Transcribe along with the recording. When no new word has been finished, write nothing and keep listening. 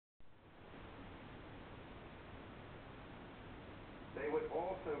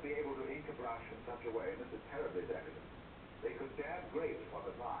also be able to ink a brush in such a way, and this is terribly decadent, they could dab grapes on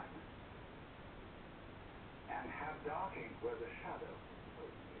the vine and have dark ink where the shadow is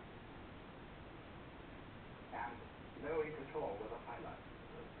supposed to be, and no ink at all where the highlight is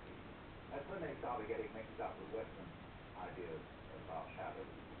supposed to be. That's when they started getting mixed up with Western ideas about shadow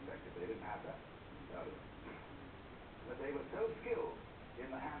perspective. They didn't have that. But they were so skilled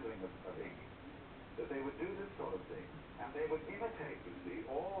in the handling of ink that they would do this sort of thing, and they would imitate, you see,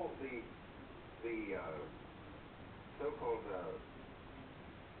 all the so-called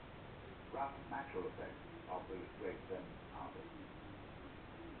rough natural effects of the great Zen artists.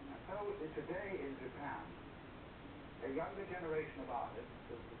 And so today in Japan, a younger generation of artists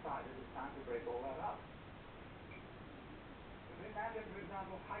has decided it's time to break all that up. If you imagine, for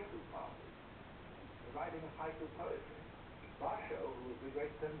example, haiku parties, the writing of haiku poetry. Basho, who was the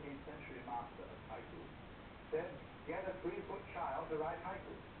great 17th century master of haiku, said, get a 3-foot child to write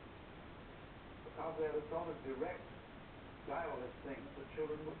haiku. Because they're the sort of direct, guileless things that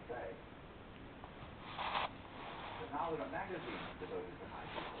children would say. But now there are magazines devoted to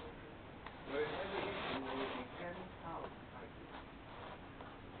haiku poetry, where in every issue there will be 10,000 haiku,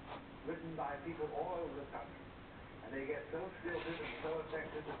 written by people all over the country. And they get so stilted and so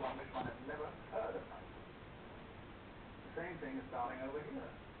effective that one has never heard of haiku. The same thing is starting over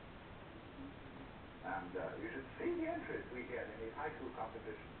here. And you should see the entries we get in these haiku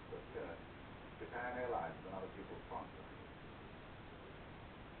competitions that Japan Airlines and other people sponsor.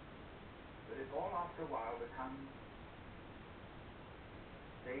 But it all after a while becomes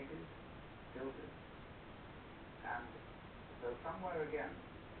dated, stilted, and so somewhere again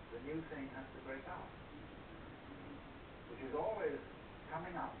the new thing has to break out, which is always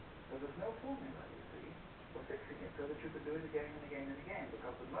coming up, but there's no formula, you see, for fixing it so that you can do it again and again and again,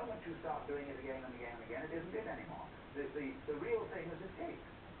 because the moment you start doing it again and again and again, it isn't it anymore. The real thing has escaped.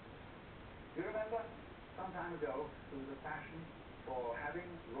 You remember, some time ago, there was a fashion for having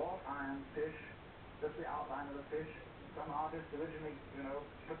wrought iron fish, just the outline of the fish. Some artist originally,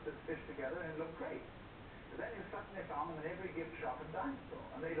 put this fish together and it looked great. But then you suddenly found them in every gift shop and dime store,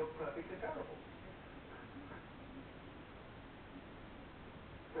 and they look perfectly terrible.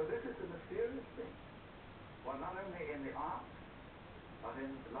 So this is a mysterious thing. Well, not only in the arts, but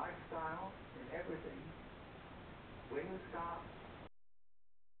in lifestyle, in everything, when you start,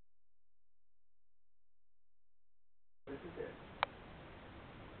 this is it.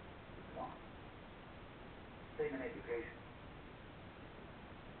 It's gone. Same in education.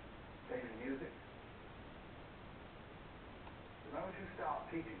 Same in music. The moment you start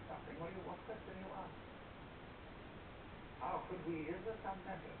teaching something, what question you ask? How could we, is there some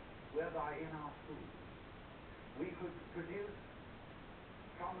method whereby in our schools we could produce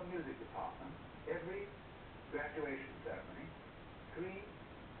from the music department every graduation ceremony 3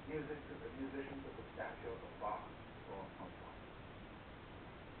 musicians of the stature of Bach or Mozart?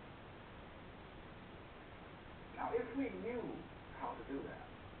 Now, if we knew how to do that,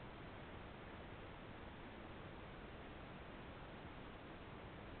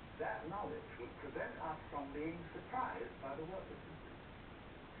 that knowledge would prevent us from being surprised by the work that we do,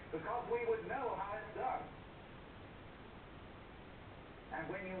 because we would know how it's done. And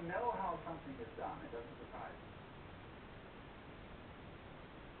when you know how something is done, it doesn't surprise you.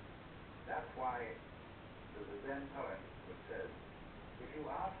 That's why there's a Zen poet that says, if you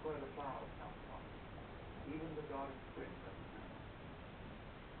ask where the flowers come from, even the god of spring doesn't know.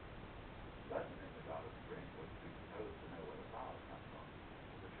 Certainly the god of spring would be supposed to know where the flowers come from.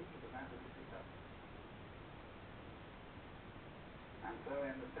 But the truth of the matter is he doesn't. And so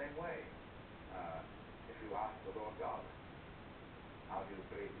in the same way, if you ask the Lord God, how do you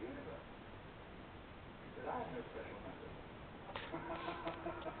create the universe? He said, I have no special method.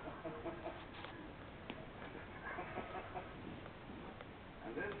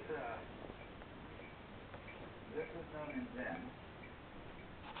 And this was known in Zen.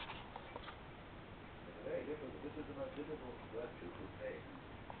 It's very difficult. This is the most difficult virtue to attain.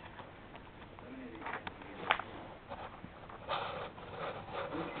 So many of these things begin with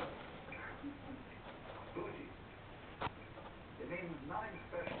Fuji. It means nothing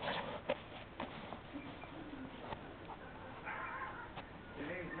special. It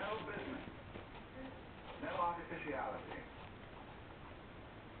means no business, no artificiality.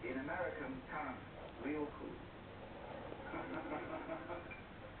 In American currency, real cool.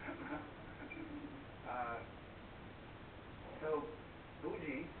 So,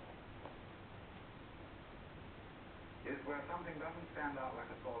 Fuji is where something doesn't stand out like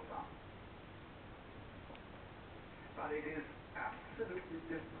a sore thumb. But it is absolutely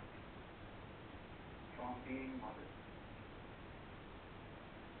different from being modest.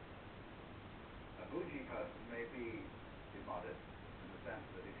 bougie person may be immodest in the sense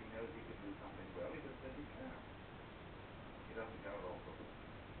that if he knows he can do something well, he just doesn't care. He doesn't care at all for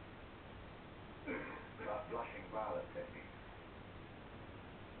blushing violet techniques.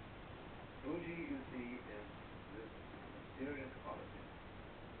 Bougie, you see, is this mysterious quality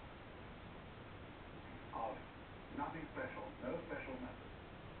of nothing special, no special method.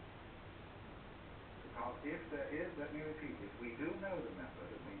 Because if there is, let me repeat, if we do know the method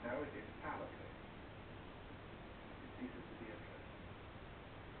and we know it infallibly, it ceases to be interesting.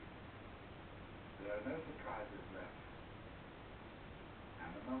 There are no surprises left.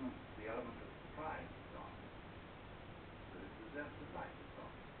 And the moment the element of surprise is gone, there is the zest of life is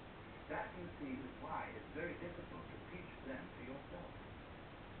gone. That, you see, is why it's very difficult to teach Zen to yourself.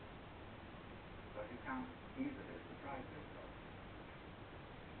 But you can't easily surprise yourself.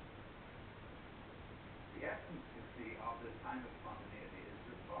 The essence, you see, of this kind of spontaneity is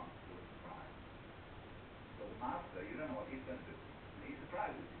response to a surprise. So the master, you don't know what he's going to do. And he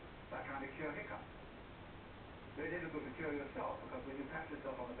surprises you. It's like trying to cure hiccups. It's very difficult to cure yourself, because when you pat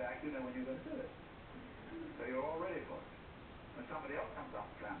yourself on the back, you know when you're going to do it. So you're all ready for it. When somebody else comes up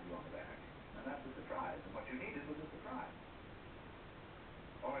and slams you on the back, and that's a surprise. And what you needed was a surprise.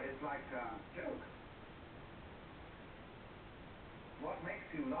 Or it's like a joke. What makes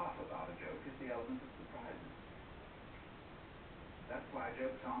you laugh about a joke is the element of surprise. That's why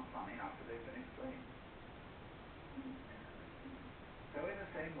jokes aren't funny after they've been explained. So in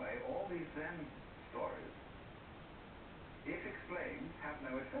the same way, all these Zen stories, if explained, have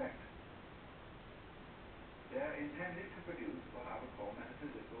no effect. They're intended to produce what I would call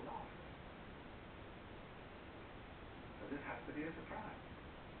metaphysical laughter. So this has to be a surprise.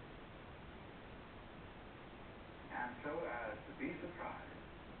 And so as to be surprised,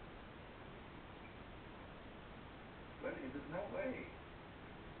 well, there's no way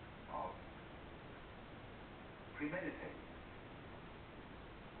of premeditating.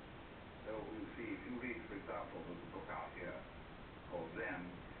 So you see, if you read, for example, there's a book out here called Zen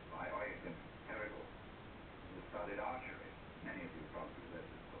by Eugen Herrigel, who studied archery. Many of you probably read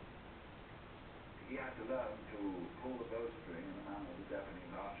this book. He had to learn to pull the bowstring in the manner of the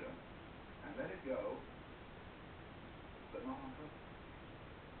Japanese archer and let it go, but not on purpose.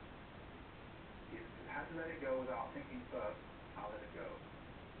 He had to let it go without thinking first, I'll let it go,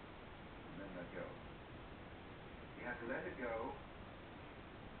 and then let go. He had to let it go,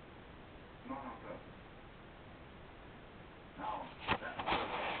 not on purpose. Now, that's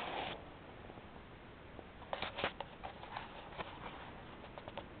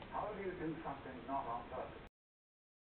how do you do something not on purpose?